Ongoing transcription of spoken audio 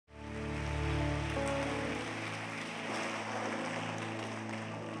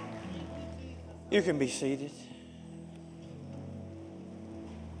You can be seated.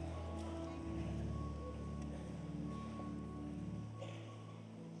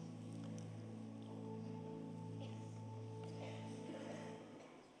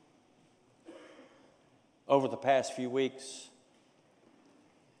 Over the past few weeks,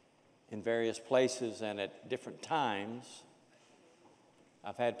 in various places and at different times,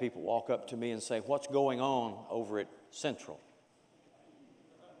 I've had people walk up to me and say, "What's going on over at Central?"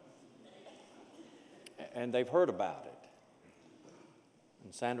 And they've heard about it.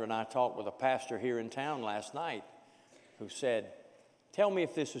 And Sandra and I talked with a pastor here in town last night who said, "Tell me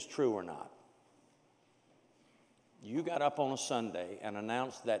if this is true or not. You got up on a Sunday and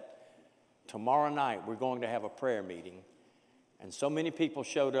announced that tomorrow night we're going to have a prayer meeting, and so many people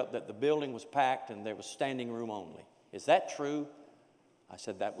showed up that the building was packed and there was standing room only. Is that true?" I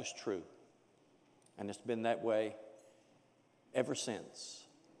said, "That was true. And it's been that way ever since."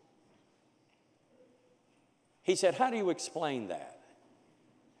 He said, "How do you explain that?"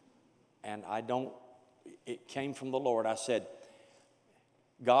 And it came from the Lord. I said,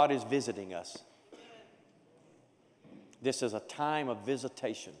 "God is visiting us. This is a time of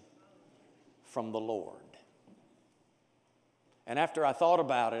visitation from the Lord." And after I thought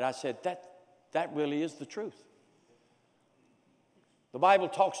about it, I said, that really is the truth. The Bible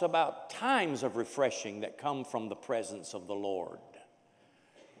talks about times of refreshing that come from the presence of the Lord.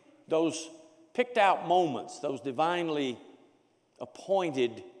 Those picked out moments, those divinely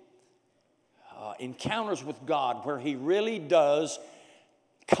appointed encounters with God where He really does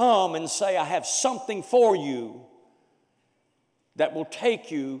come and say, "I have something for you that will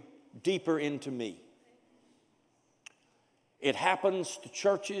take you deeper into me." It happens to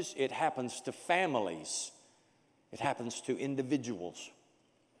churches, it happens to families, it happens to individuals.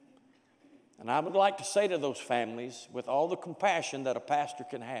 And I would like to say to those families, with all the compassion that a pastor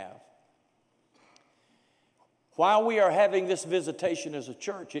can have, while we are having this visitation as a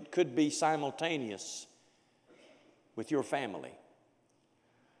church, it could be simultaneous with your family.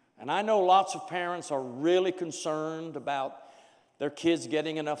 And I know lots of parents are really concerned about their kids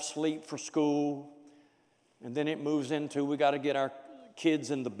getting enough sleep for school. And then it moves into, we got to get our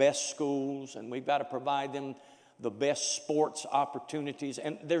kids in the best schools, and we've got to provide them the best sports opportunities.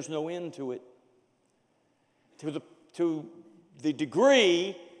 And there's no end to it. To the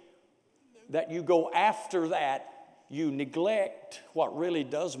degree that you go after that, you neglect what really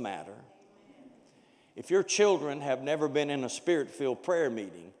does matter. If your children have never been in a Spirit-filled prayer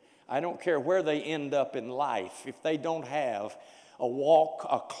meeting, I don't care where they end up in life, if they don't have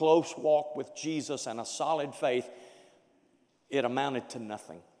a close walk with Jesus and a solid faith, it amounted to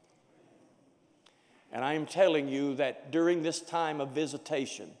nothing. And I am telling you that during this time of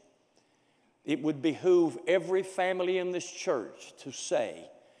visitation, it would behoove every family in this church to say,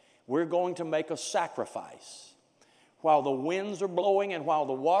 we're going to make a sacrifice. While the winds are blowing and while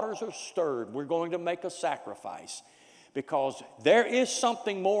the waters are stirred, we're going to make a sacrifice. Because there is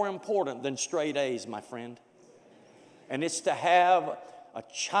something more important than straight A's, my friend. And it's to have a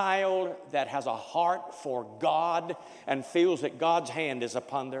child that has a heart for God and feels that God's hand is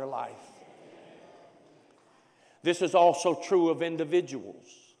upon their life. This is also true of individuals.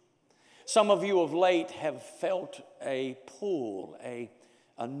 Some of you of late have felt a pull, a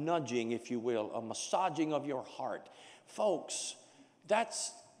nudging, if you will, a massaging of your heart. Folks,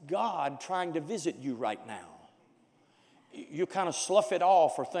 that's God trying to visit you right now. You kind of slough it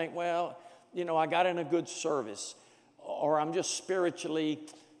off or think, well, I got in a good service, or I'm just spiritually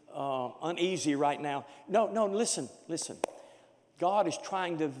uneasy right now. No, listen. God is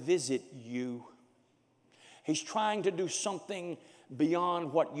trying to visit you. He's trying to do something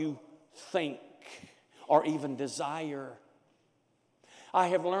beyond what you think or even desire. I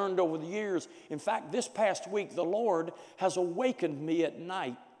have learned over the years, in fact, this past week, the Lord has awakened me at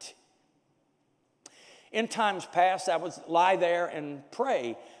night. In times past, I would lie there and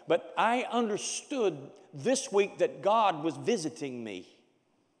pray, but I understood this week that God was visiting me.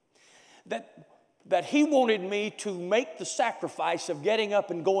 That He wanted me to make the sacrifice of getting up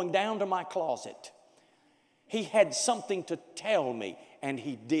and going down to my closet. He had something to tell me, and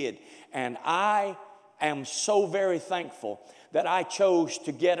He did. And I am so very thankful that I chose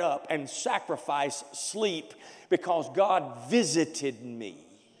to get up and sacrifice sleep because God visited me.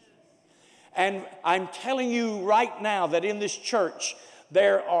 And I'm telling you right now that in this church,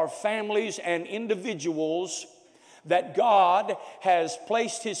 there are families and individuals that God has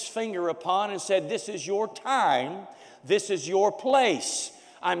placed His finger upon and said, this is your time, this is your place.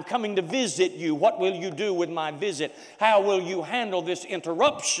 I'm coming to visit you. What will you do with my visit? How will you handle this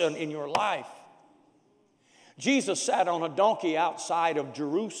interruption in your life? Jesus sat on a donkey outside of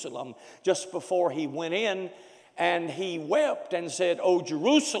Jerusalem just before he went in, and he wept and said, "Oh,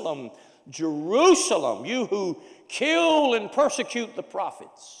 Jerusalem, Jerusalem, you who kill and persecute the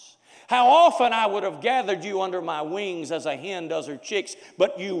prophets. How often I would have gathered you under my wings as a hen does her chicks,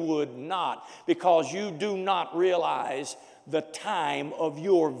 but you would not, because you do not realize the time of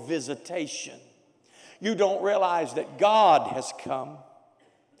your visitation." You don't realize that God has come,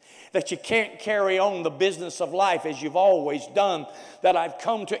 that you can't carry on the business of life as you've always done, that I've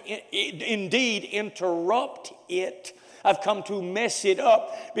come to indeed interrupt it. I've come to mess it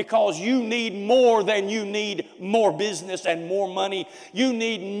up, because you need more than you need more business and more money. You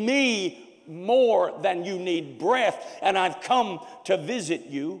need me more than you need breath, and I've come to visit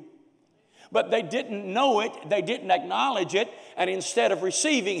you. But they didn't know it, they didn't acknowledge it, and instead of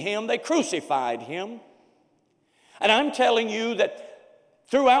receiving him, they crucified him. And I'm telling you that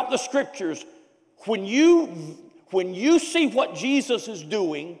throughout the scriptures, when you see what Jesus is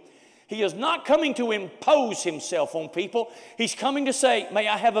doing, he is not coming to impose himself on people. He's coming to say, "May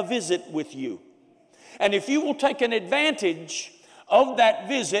I have a visit with you?" And if you will take an advantage of that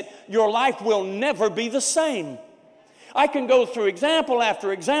visit, your life will never be the same. I can go through example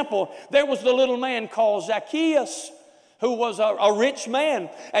after example. There was the little man called Zacchaeus, who was a rich man,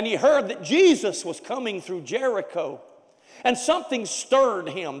 and he heard that Jesus was coming through Jericho. And something stirred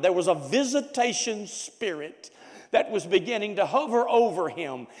him. There was a visitation spirit that was beginning to hover over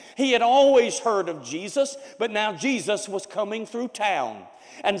him. He had always heard of Jesus, but now Jesus was coming through town.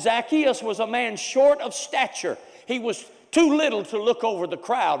 And Zacchaeus was a man short of stature. He was too little to look over the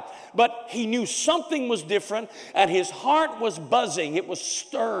crowd, but he knew something was different, and his heart was buzzing. It was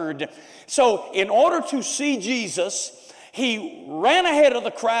stirred. So in order to see Jesus, he ran ahead of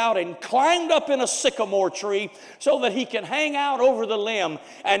the crowd and climbed up in a sycamore tree so that he could hang out over the limb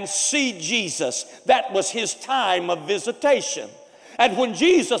and see Jesus. That was his time of visitation. And when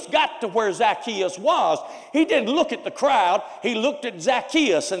Jesus got to where Zacchaeus was, he didn't look at the crowd. He looked at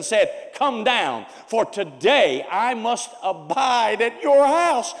Zacchaeus and said, "Come down, for today I must abide at your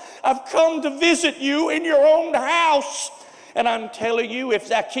house. I've come to visit you in your own house." And I'm telling you, if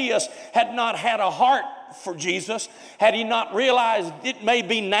Zacchaeus had not had a heart for Jesus, had he not realized it may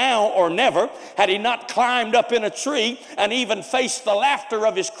be now or never, had he not climbed up in a tree and even faced the laughter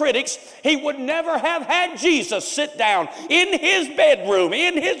of his critics, he would never have had Jesus sit down in his bedroom,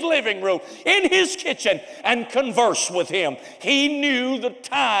 in his living room, in his kitchen, and converse with him. He knew the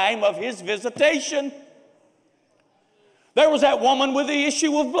time of his visitation. There was that woman with the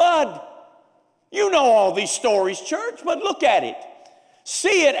issue of blood. You know all these stories, church, but look at it.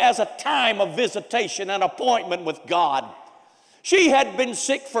 See it as a time of visitation, an appointment with God. She had been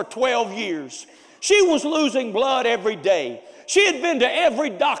sick for 12 years. She was losing blood every day. She had been to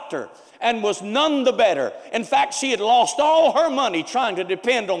every doctor and was none the better. In fact, she had lost all her money trying to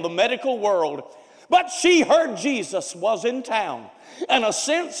depend on the medical world. But she heard Jesus was in town, and a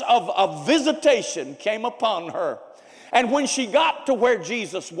sense of visitation came upon her. And when she got to where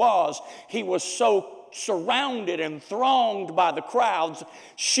Jesus was, he was so surrounded and thronged by the crowds,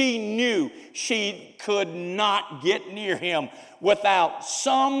 she knew she could not get near him without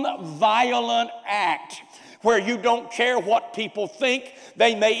some violent act where you don't care what people think.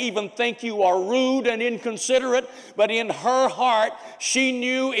 They may even think you are rude and inconsiderate, but in her heart, she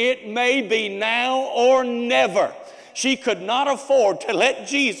knew it may be now or never. She could not afford to let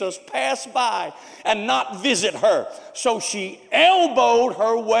Jesus pass by and not visit her. So she elbowed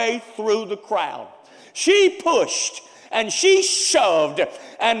her way through the crowd. She pushed and she shoved,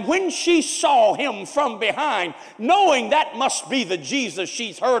 and when she saw him from behind, knowing that must be the Jesus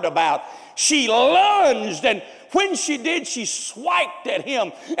she's heard about, she lunged, and when she did, she swiped at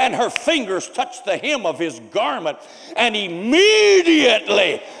him, and her fingers touched the hem of his garment, and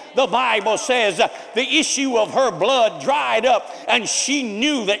immediately, the Bible says, the issue of her blood dried up, and she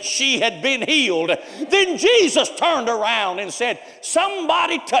knew that she had been healed. Then Jesus turned around and said,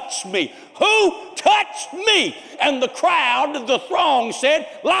 "Somebody touched me." Who touched me? And the crowd, the throng said,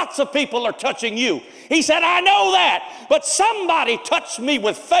 "Lots of people are touching you." He said, "I know that, but somebody touched me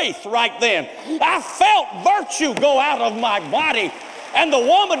with faith right then. I felt virtue go out of my body." And the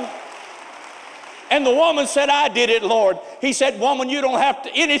woman said, "I did it, Lord." He said, "Woman, you don't have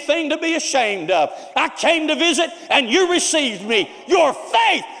anything to be ashamed of. I came to visit and you received me. Your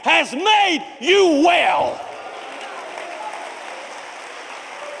faith has made you well."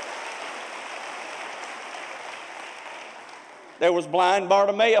 There was blind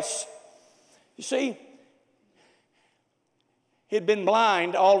Bartimaeus. You see, he'd been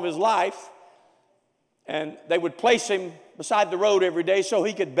blind all of his life, and they would place him beside the road every day so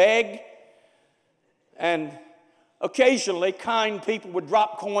he could beg. And occasionally kind people would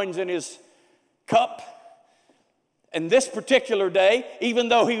drop coins in his cup. And this particular day, even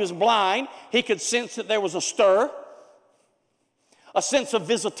though he was blind, he could sense that there was a stir, a sense of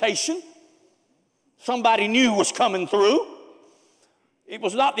visitation. Somebody new was coming through. It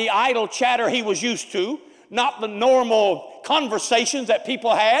was not the idle chatter he was used to, not the normal conversations that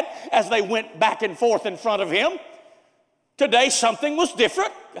people had as they went back and forth in front of him. Today, something was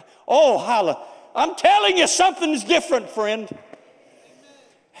different. Oh, hallelujah. I'm telling you, something's different, friend.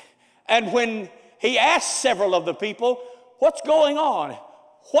 And when he asked several of the people, what's going on?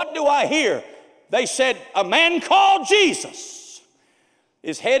 What do I hear? They said, a man called Jesus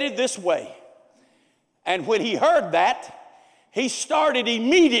is headed this way. And when he heard that, he started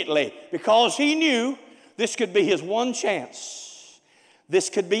immediately because he knew this could be his one chance. This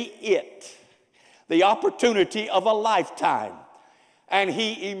could be it. The opportunity of a lifetime. And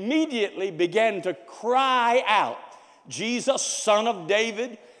he immediately began to cry out, Jesus, Son of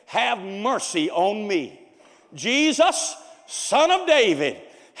David, have mercy on me. Jesus, Son of David,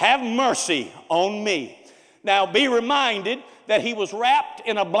 have mercy on me. Now be reminded that he was wrapped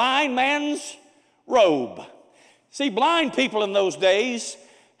in a blind man's robe. See, blind people in those days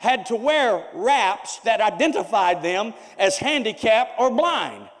had to wear wraps that identified them as handicapped or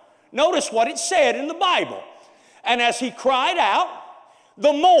blind. Notice what it said in the Bible. And as he cried out,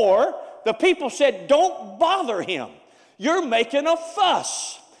 the more the people said, don't bother him. You're making a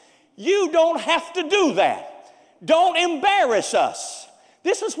fuss. You don't have to do that. Don't embarrass us.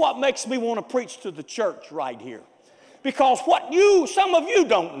 This is what makes me want to preach to the church right here. Because some of you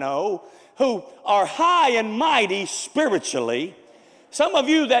don't know, who are high and mighty spiritually, some of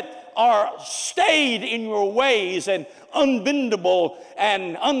you that are stayed in your ways and unbendable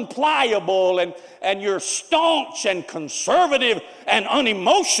and unpliable and you're staunch and conservative and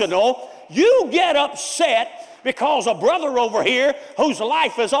unemotional, you get upset because a brother over here whose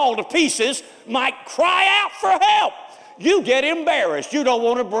life is all to pieces might cry out for help. You get embarrassed. You don't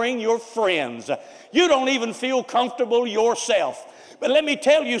want to bring your friends. You don't even feel comfortable yourself. But let me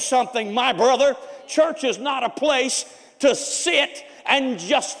tell you something, my brother. Church is not a place to sit and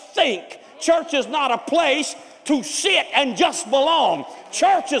just think. Church is not a place to sit and just belong.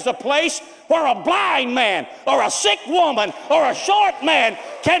 Church is a place where a blind man or a sick woman or a short man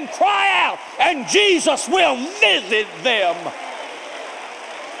can cry out and Jesus will visit them.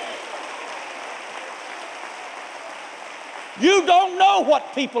 You don't know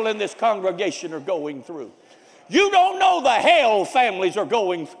what people in this congregation are going through. You don't know the hell families are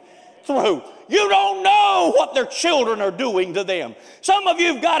going through. You don't know what their children are doing to them. Some of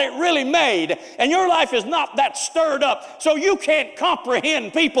you have got it really made, and your life is not that stirred up, so you can't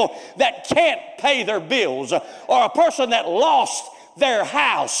comprehend people that can't pay their bills, or a person that lost their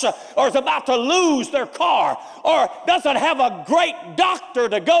house, or is about to lose their car, or doesn't have a great doctor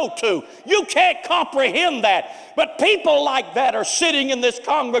to go to. You can't comprehend that. But people like that are sitting in this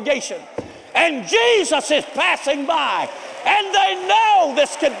congregation, and Jesus is passing by, and they know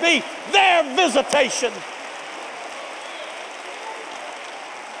this could be their visitation.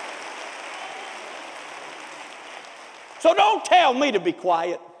 So don't tell me to be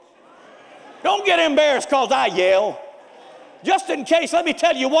quiet. Don't get embarrassed because I yell. Just in case, let me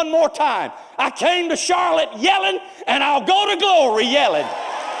tell you one more time. I came to Charlotte yelling, and I'll go to glory yelling.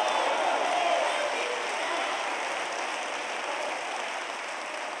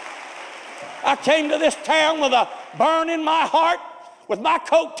 I came to this town with a burn in my heart, with my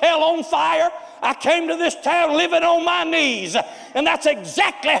coattail on fire. I came to this town living on my knees, and that's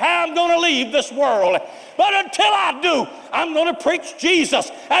exactly how I'm going to leave this world. But until I do, I'm going to preach Jesus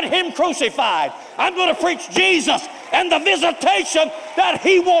and Him crucified. I'm going to preach Jesus and the visitation that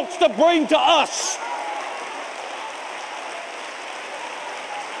He wants to bring to us.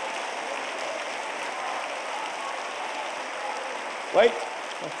 Wait.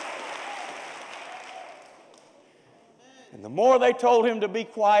 And the more they told him to be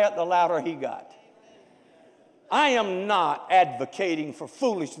quiet, the louder he got. I am not advocating for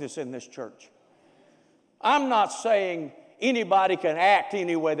foolishness in this church. I'm not saying anybody can act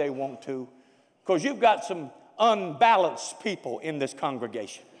any way they want to, because you've got some unbalanced people in this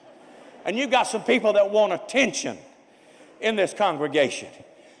congregation. And you've got some people that want attention in this congregation.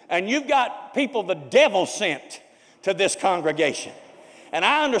 And you've got people the devil sent to this congregation. And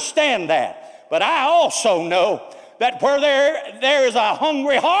I understand that. But I also know that where there is a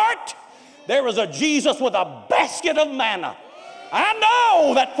hungry heart, there is a Jesus with a basket of manna. I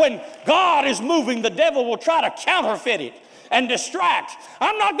know that when God is moving, the devil will try to counterfeit it and distract.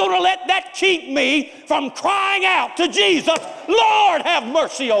 I'm not going to let that keep me from crying out to Jesus, Lord, have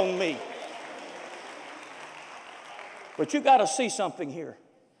mercy on me. But you got to see something here.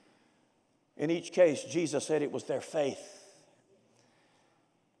 In each case, Jesus said it was their faith.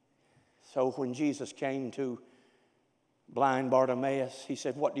 So when Jesus came to blind Bartimaeus, he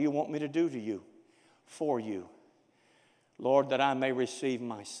said, what do you want me to do to you, for you? Lord, that I may receive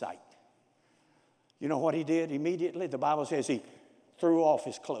my sight. You know what he did immediately? The Bible says he threw off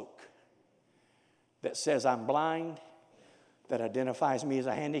his cloak that says I'm blind, that identifies me as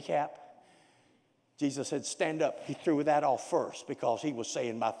a handicap. Jesus said, stand up. He threw that off first because he was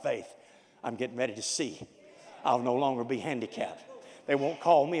saying by faith, I'm getting ready to see. I'll no longer be handicapped. They won't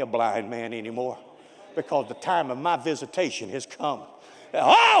call me a blind man anymore because the time of my visitation has come.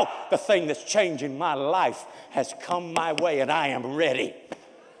 Oh, the thing that's changing my life has come my way and I am ready.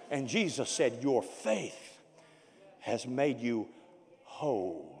 And Jesus said, your faith has made you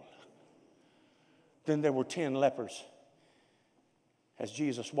whole. Then there were 10 lepers. As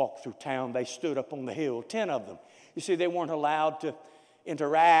Jesus walked through town, they stood up on the hill, 10 of them. You see, they weren't allowed to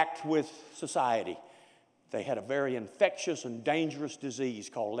interact with society. They had a very infectious and dangerous disease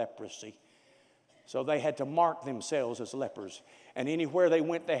called leprosy. So they had to mark themselves as lepers. And anywhere they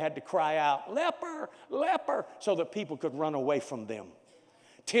went, they had to cry out, leper, leper, so that people could run away from them.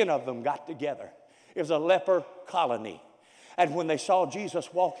 10 of them got together. It was a leper colony. And when they saw Jesus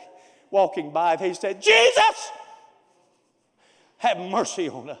walking by, they said, Jesus, have mercy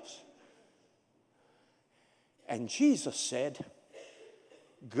on us. And Jesus said,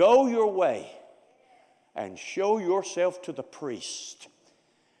 go your way and show yourself to the priest.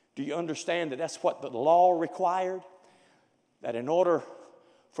 Do you understand that that's what the law required? That in order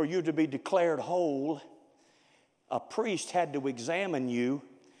for you to be declared whole, a priest had to examine you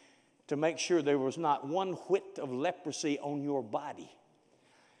to make sure there was not one whit of leprosy on your body.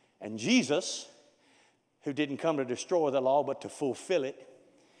 And Jesus, who didn't come to destroy the law but to fulfill it,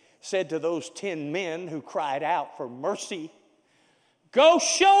 said to those 10 men who cried out for mercy, go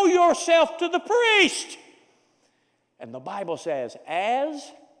show yourself to the priest. And the Bible says,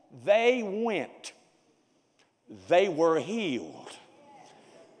 as they went, they were healed.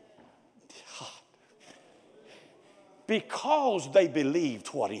 Because they believed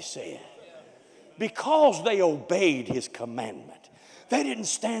what he said. Because they obeyed his commandment. They didn't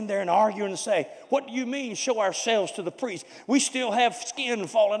stand there and argue and say, what do you mean show ourselves to the priest? We still have skin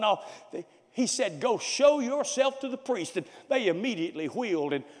falling off. He said, go show yourself to the priest. And they immediately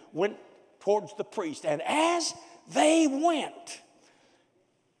wheeled and went towards the priest. And as they went,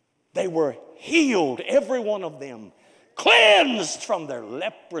 they were healed, every one of them, cleansed from their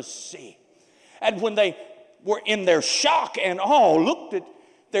leprosy. And when they were in their shock and awe, looked at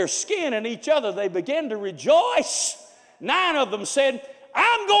their skin and each other, they began to rejoice. 9 of them said,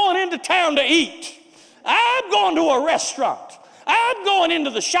 I'm going into town to eat. I'm going to a restaurant. I'm going into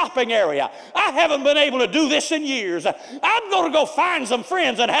the shopping area. I haven't been able to do this in years. I'm going to go find some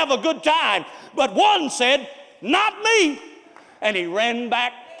friends and have a good time. But one said, not me. And he ran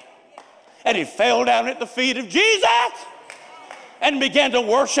back and he fell down at the feet of Jesus and began to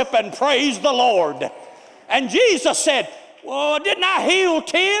worship and praise the Lord. And Jesus said, well, didn't I heal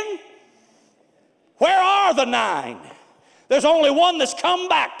 10? Where are the 9? There's only one that's come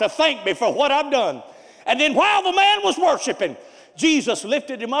back to thank me for what I've done. And then while the man was worshiping, Jesus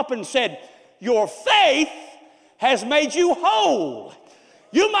lifted him up and said, your faith has made you whole.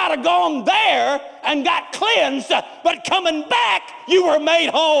 You might have gone there and got cleansed, but coming back, you were made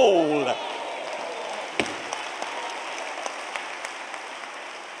whole.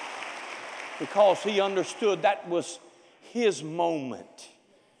 Because he understood that was his moment,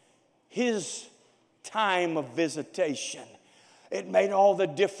 his time of visitation. It made all the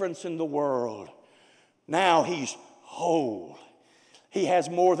difference in the world. Now he's whole. He has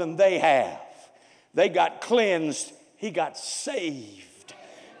more than they have. They got cleansed. He got saved.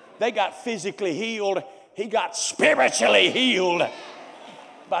 They got physically healed. He got spiritually healed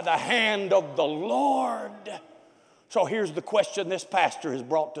by the hand of the Lord. So here's the question this pastor has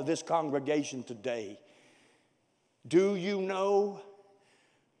brought to this congregation today. Do you know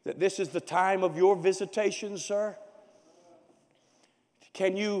that this is the time of your visitation, sir?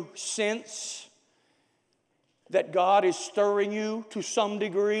 Can you sense that God is stirring you to some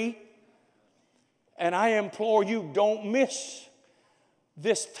degree? And I implore you, don't miss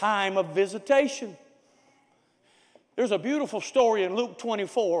this time of visitation. There's a beautiful story in Luke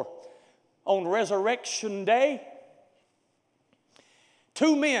 24 on Resurrection Day.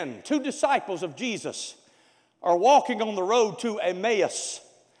 2 men, 2 disciples of Jesus, are walking on the road to Emmaus,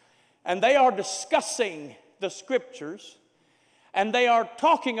 and they are discussing the scriptures, and they are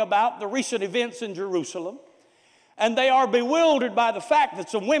talking about the recent events in Jerusalem, and they are bewildered by the fact that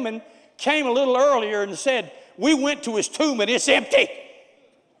some women came a little earlier and said, we went to his tomb and it's empty.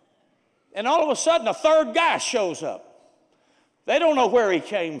 And all of a sudden, a third guy shows up. They don't know where he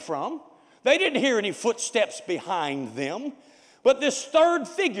came from. They didn't hear any footsteps behind them. But this third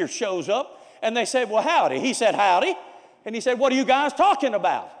figure shows up, and they said, well, howdy. He said, howdy. And he said, what are you guys talking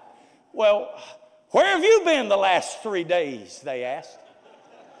about? Well, where have you been the last 3 days, they asked.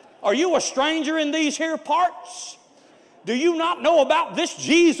 Are you a stranger in these here parts? Do you not know about this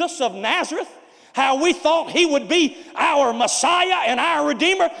Jesus of Nazareth? How we thought he would be our Messiah and our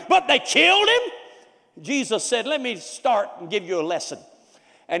Redeemer, but they killed him? Jesus said, let me start and give you a lesson.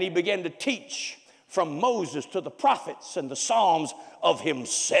 And he began to teach from Moses to the prophets and the Psalms of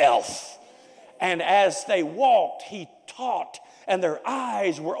himself. And as they walked, he taught, and their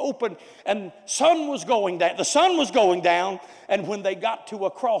eyes were open, and the sun was going down, and when they got to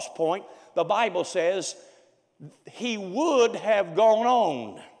a cross point, the Bible says he would have gone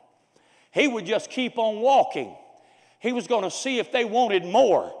on. He would just keep on walking. He was going to see if they wanted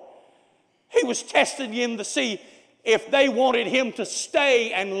more. He was testing them to see if they wanted him to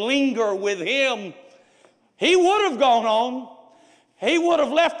stay and linger with him. He would have gone on. He would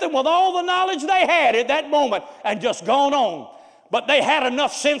have left them with all the knowledge they had at that moment and just gone on. But they had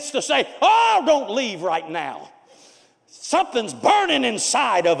enough sense to say, oh, don't leave right now. Something's burning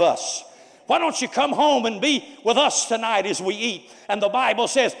inside of us. Why don't you come home and be with us tonight as we eat? And the Bible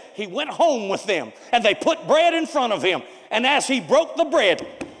says he went home with them, and they put bread in front of him. And as he broke the bread,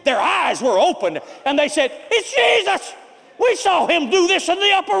 their eyes were opened, and they said, it's Jesus. We saw him do this in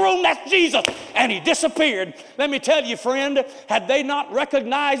the upper room. That's Jesus. And he disappeared. Let me tell you, friend, had they not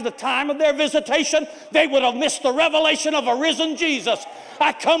recognized the time of their visitation, they would have missed the revelation of a risen Jesus.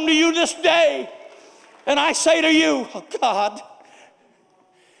 I come to you this day, and I say to you, oh God,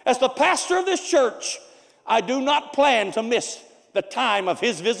 as the pastor of this church, I do not plan to miss the time of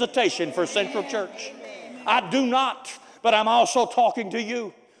his visitation for Central Church. I do not, but I'm also talking to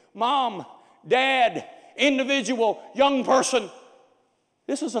you, mom, dad, individual, young person.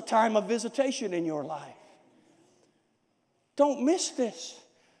 This is a time of visitation in your life. Don't miss this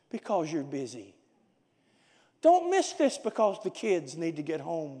because you're busy. Don't miss this because the kids need to get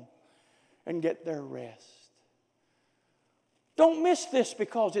home and get their rest. Don't miss this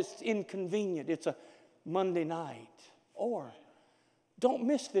because it's inconvenient. It's a Monday night. Or don't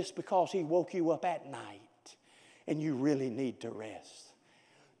miss this because he woke you up at night and you really need to rest.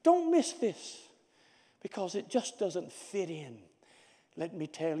 Don't miss this because it just doesn't fit in. Let me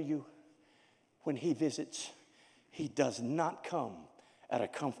tell you, when he visits, he does not come at a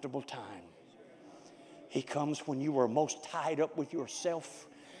comfortable time. He comes when you are most tied up with yourself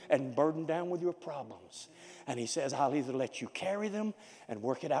and burdened down with your problems. And he says, I'll either let you carry them and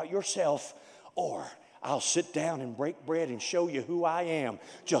work it out yourself, or I'll sit down and break bread and show you who I am.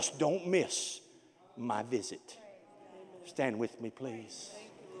 Just don't miss my visit. Stand with me, please.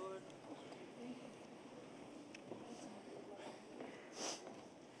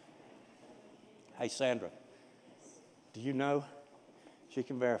 Hey, Sandra, do you know, she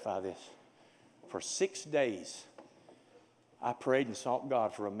can verify this, for 6 days, I prayed and sought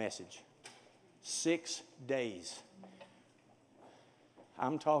God for a message. 6 days.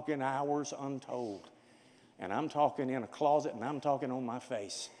 I'm talking hours untold. And I'm talking in a closet, and I'm talking on my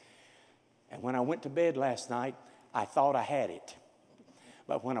face. And when I went to bed last night, I thought I had it.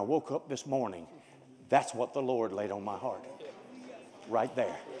 But when I woke up this morning, that's what the Lord laid on my heart. Right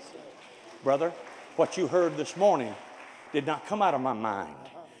there. Brother, what you heard this morning did not come out of my mind.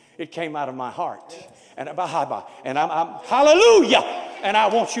 It came out of my heart. And I'm hallelujah. And I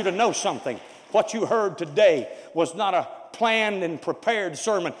want you to know something. What you heard today was not a planned and prepared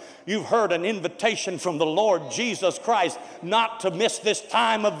sermon. You've heard an invitation from the Lord Jesus Christ not to miss this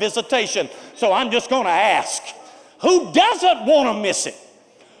time of visitation. So I'm just going to ask, who doesn't want to miss it?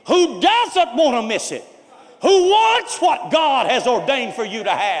 Who doesn't want to miss it? Who wants what God has ordained for you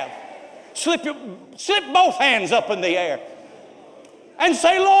to have? Slip both hands up in the air and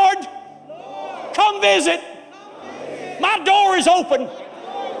say, Lord, come visit. My door is open.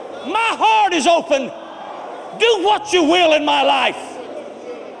 My heart is open. Do what you will in my life.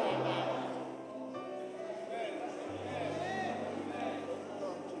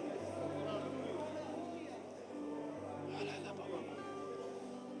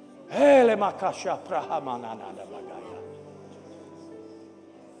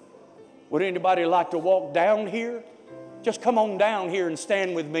 Would anybody like to walk down here? Just come on down here and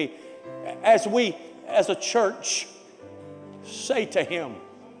stand with me as we, as a church, say to him,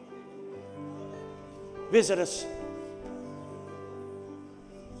 visit us.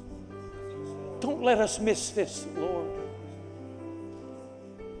 Don't let us miss this, Lord.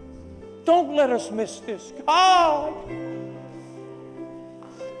 Don't let us miss this, God.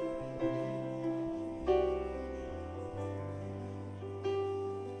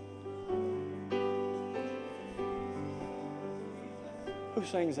 Who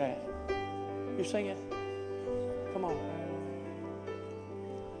sings that? You sing it? Come on.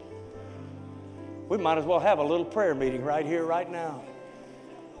 We might as well have a little prayer meeting right here, right now.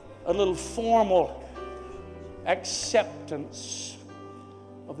 A little formal acceptance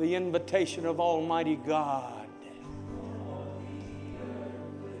of the invitation of Almighty God.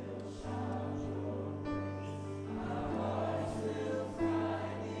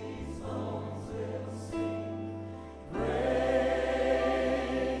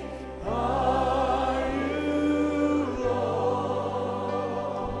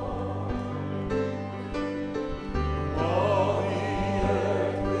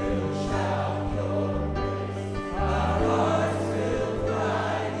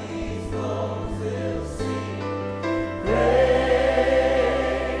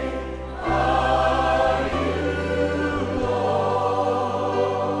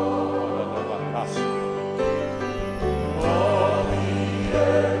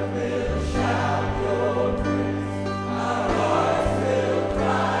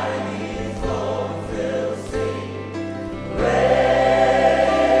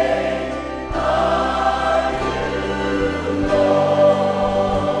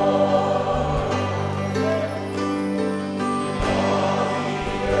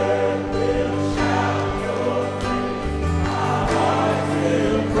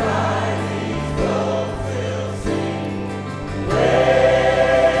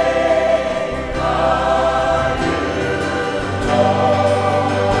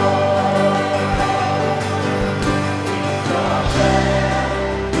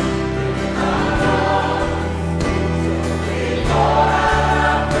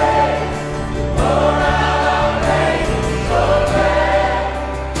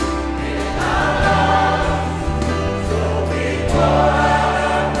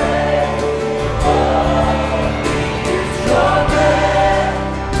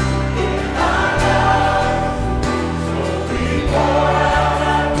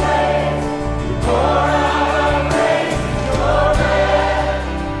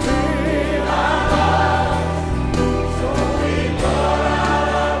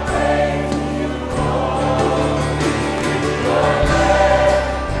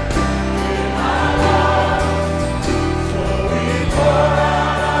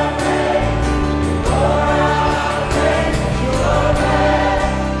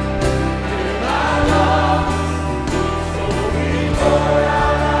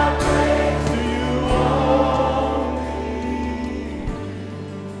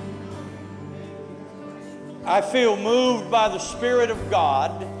 I feel moved by the Spirit of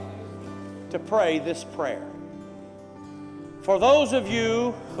God to pray this prayer. For those of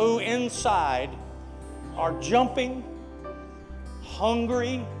you who inside are jumping,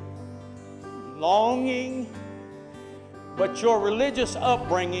 hungry, longing, but your religious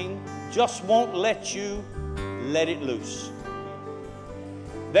upbringing just won't let you let it loose.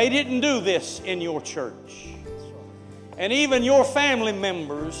 They didn't do this in your church. And even your family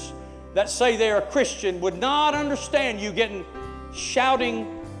members that say they're a Christian would not understand you getting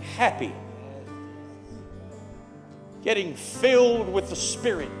shouting happy, getting filled with the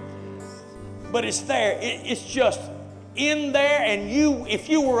Spirit. But it's there. It's just in there, and you, if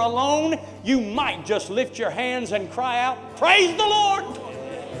you were alone, you might just lift your hands and cry out, "Praise the Lord!"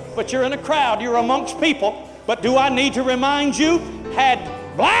 But you're in a crowd, you're amongst people. But do I need to remind you, had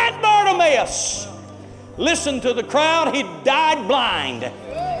blind Bartimaeus listened to the crowd, he died blind.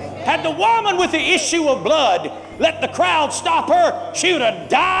 Had the woman with the issue of blood let the crowd stop her, she would have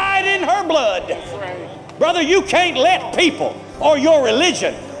died in her blood. Brother, you can't let people or your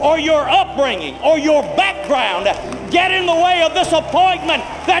religion or your upbringing or your background get in the way of this appointment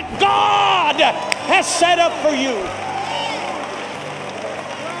that God has set up for you.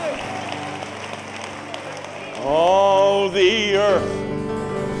 Oh, the earth.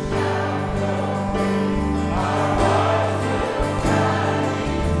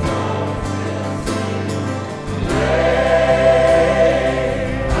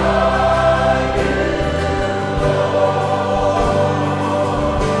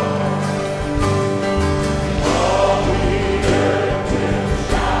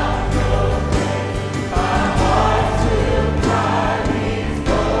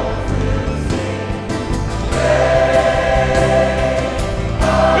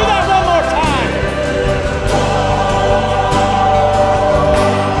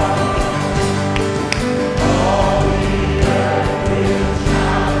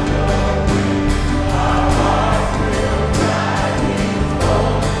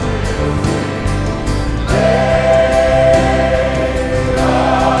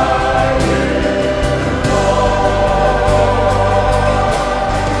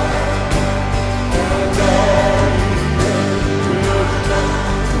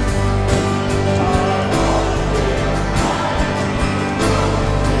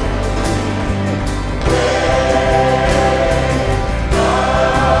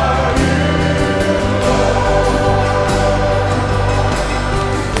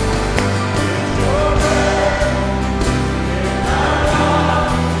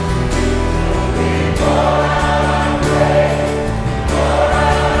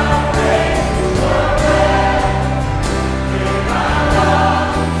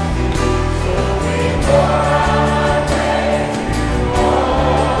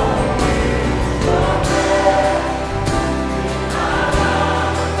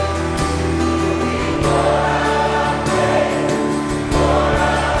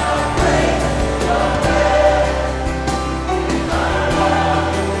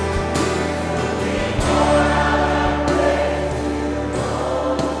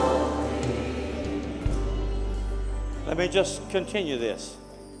 me just continue this.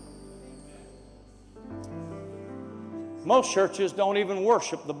 Most churches don't even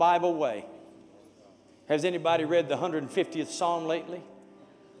worship the Bible way. Has anybody read the 150th Psalm lately?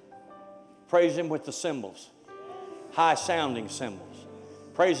 Praise Him with the cymbals, high-sounding cymbals.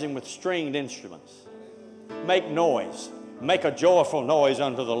 Praise Him with stringed instruments. Make noise. Make a joyful noise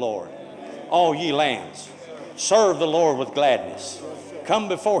unto the Lord, all ye lands. Serve the Lord with gladness. Come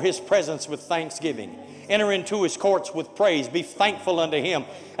before His presence with thanksgiving. Enter into His courts with praise. Be thankful unto Him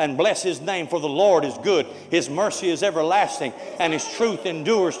and bless His name, for the Lord is good. His mercy is everlasting, and His truth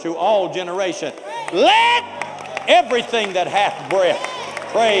endures to all generation. Let everything that hath breath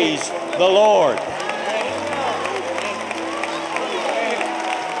praise the Lord.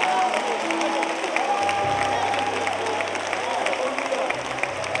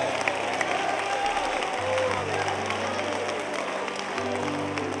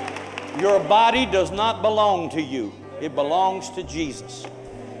 Your body does not belong to you. It belongs to Jesus.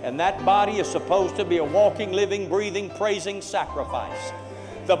 And that body is supposed to be a walking, living, breathing, praising sacrifice.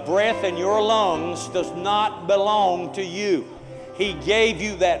 The breath in your lungs does not belong to you. He gave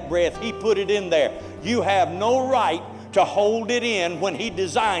you that breath. He put it in there. You have no right to hold it in when He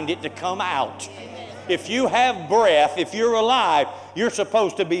designed it to come out. If you have breath, if you're alive, you're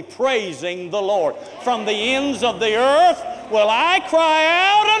supposed to be praising the Lord. From the ends of the earth will I cry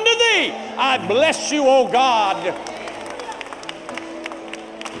out unto Thee. I bless You, O God.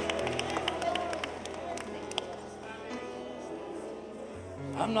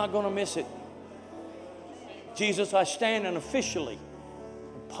 I'm not going to miss it. Jesus, I stand and officially,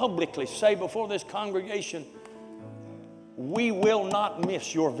 publicly say before this congregation, we will not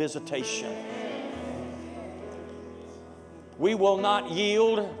miss Your visitation. We will not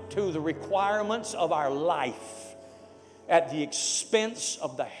yield to the requirements of our life at the expense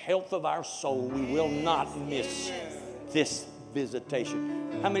of the health of our soul. We will not miss this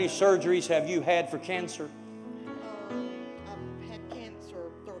visitation. How many surgeries have you had for cancer? I've had cancer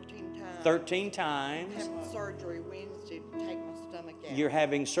 13 times. 13 times. Having surgery Wednesday to take my stomach out. You're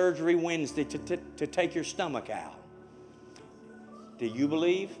having surgery Wednesday to take your stomach out. Do you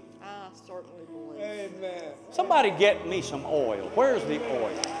believe? I certainly believe. Amen. Somebody get me some oil. Where's the oil?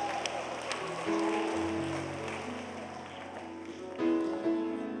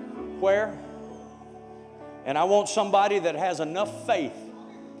 Where? And I want somebody that has enough faith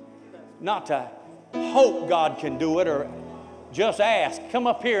not to hope God can do it or just ask. Come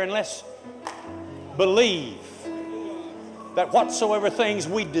up here and let's believe that whatsoever things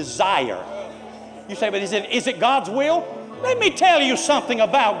we desire. You say, but is it God's will? Let me tell you something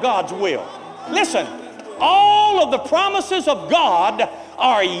about God's will. Listen, all of the promises of God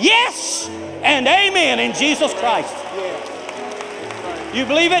are yes and amen in Jesus Christ. You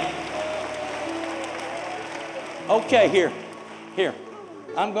believe it? Okay, here.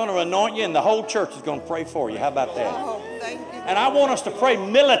 I'm going to anoint you and the whole church is going to pray for you. How about that? Oh, thank you. And I want us to pray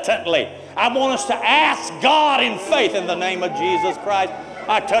militantly. I want us to ask God in faith in the name of Jesus Christ.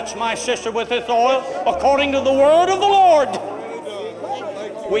 I touch my sister with this oil according to the word of the Lord.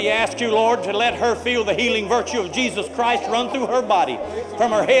 We ask You, Lord, to let her feel the healing virtue of Jesus Christ run through her body,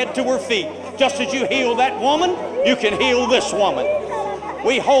 from her head to her feet. Just as You heal that woman, You can heal this woman.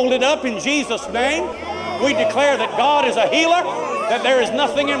 We hold it up in Jesus' name. We declare that God is a healer, that there is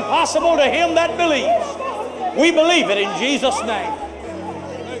nothing impossible to Him that believes. We believe it in Jesus' name.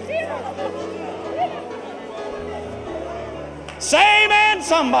 Say amen,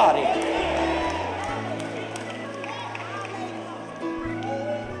 somebody.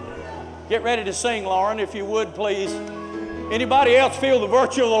 Get ready to sing, Loran, if you would, please. Anybody else feel the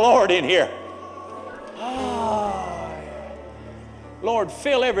virtue of the Lord in here? Lord,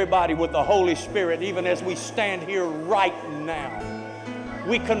 fill everybody with the Holy Spirit, even as we stand here right now.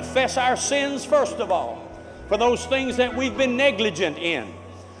 We confess our sins, first of all, for those things that we've been negligent in,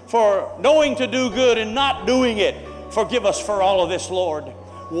 for knowing to do good and not doing it. Forgive us for all of this, Lord.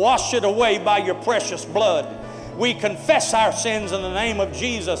 Wash it away by Your precious blood. We confess our sins in the name of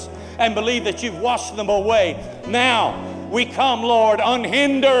Jesus and believe that You've washed them away. Now we come, Lord,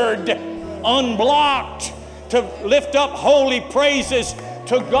 unhindered, unblocked, to lift up holy praises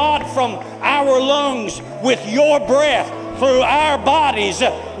to God from our lungs with Your breath through our bodies.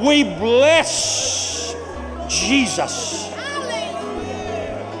 We bless Jesus.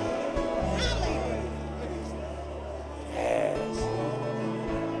 Yes.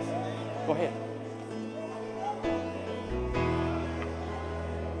 Go ahead.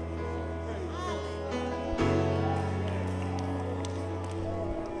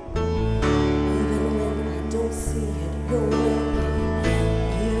 You're working,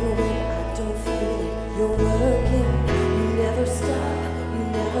 even when I don't feel it. You're working,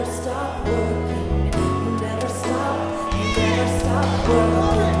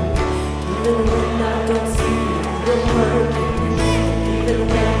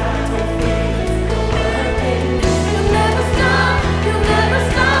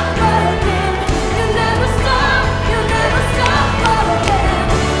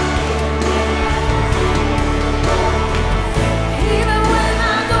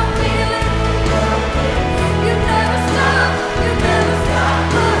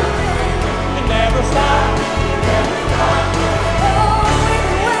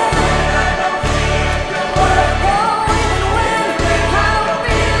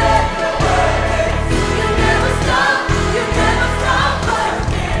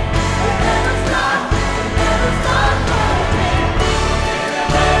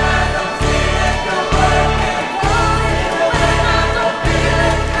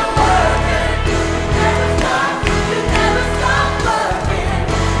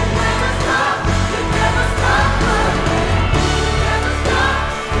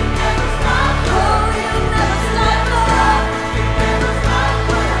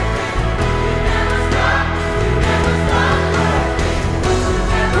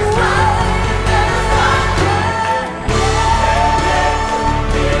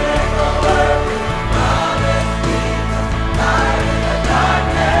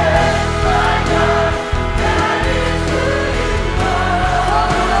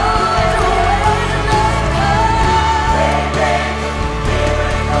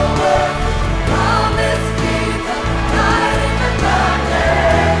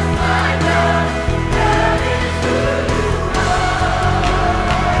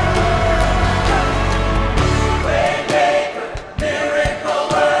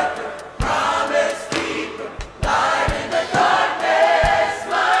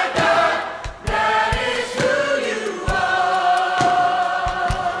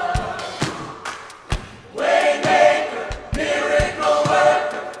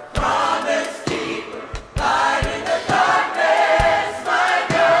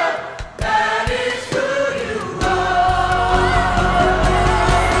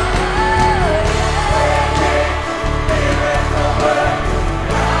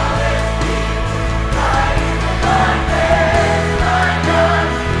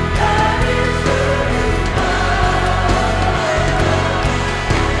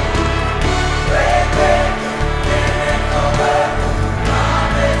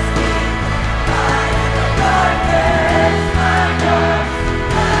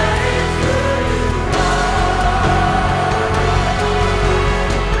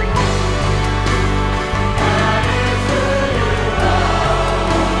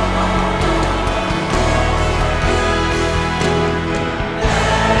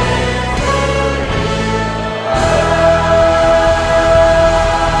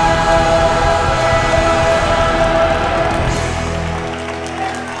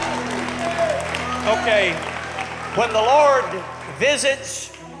 When the Lord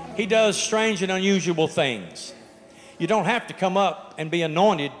visits, He does strange and unusual things. You don't have to come up and be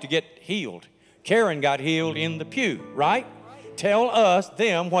anointed to get healed. Karen got healed in the pew, right? Tell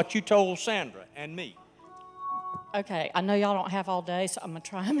them what you told Sandra and me. Okay, I know y'all don't have all day, so I'm going to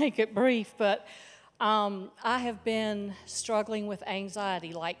try and make it brief, but I have been struggling with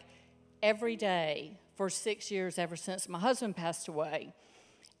anxiety like every day for 6 years, ever since my husband passed away.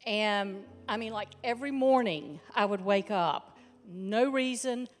 And I mean, like every morning I would wake up, no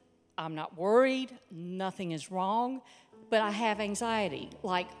reason, I'm not worried, nothing is wrong, but I have anxiety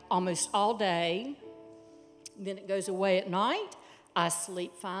like almost all day. Then it goes away at night, I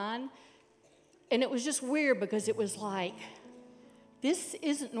sleep fine. And it was just weird because it was like, this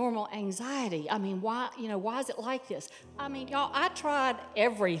isn't normal anxiety. I mean, why is it like this? I mean, y'all, I tried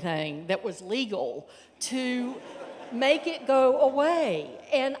everything that was legal to make it go away.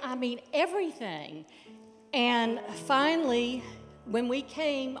 And I mean, everything. And finally, when we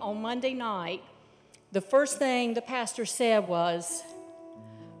came on Monday night, the first thing the pastor said was,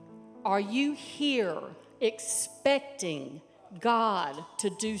 are you here expecting God to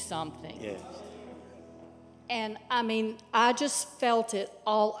do something? Yes. And I mean, I just felt it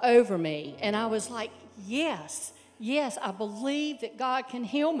all over me. And I was like, yes, I believe that God can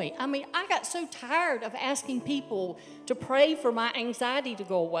heal me. I mean, I got so tired of asking people to pray for my anxiety to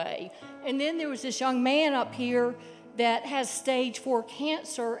go away. And then there was this young man up here that has stage 4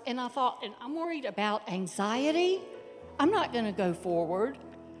 cancer. And I thought, and I'm worried about anxiety. I'm not going to go forward.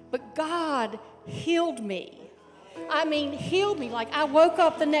 But God healed me. I mean, healed me. Like I woke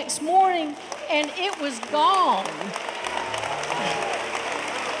up the next morning and it was gone.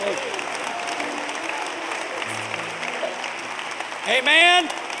 Amen.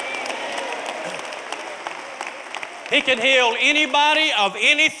 He can heal anybody of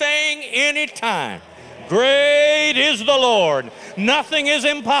anything, anytime. Great is the Lord. Nothing is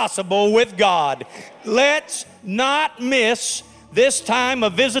impossible with God. Let's not miss this time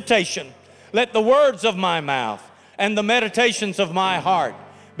of visitation. Let the words of my mouth and the meditations of my heart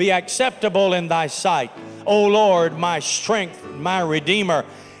be acceptable in thy sight. O Lord, my strength, my Redeemer.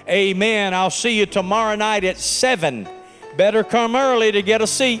 Amen. I'll see you tomorrow night at 7. Better come early to get a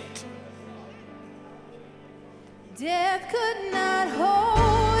seat. Death could not hold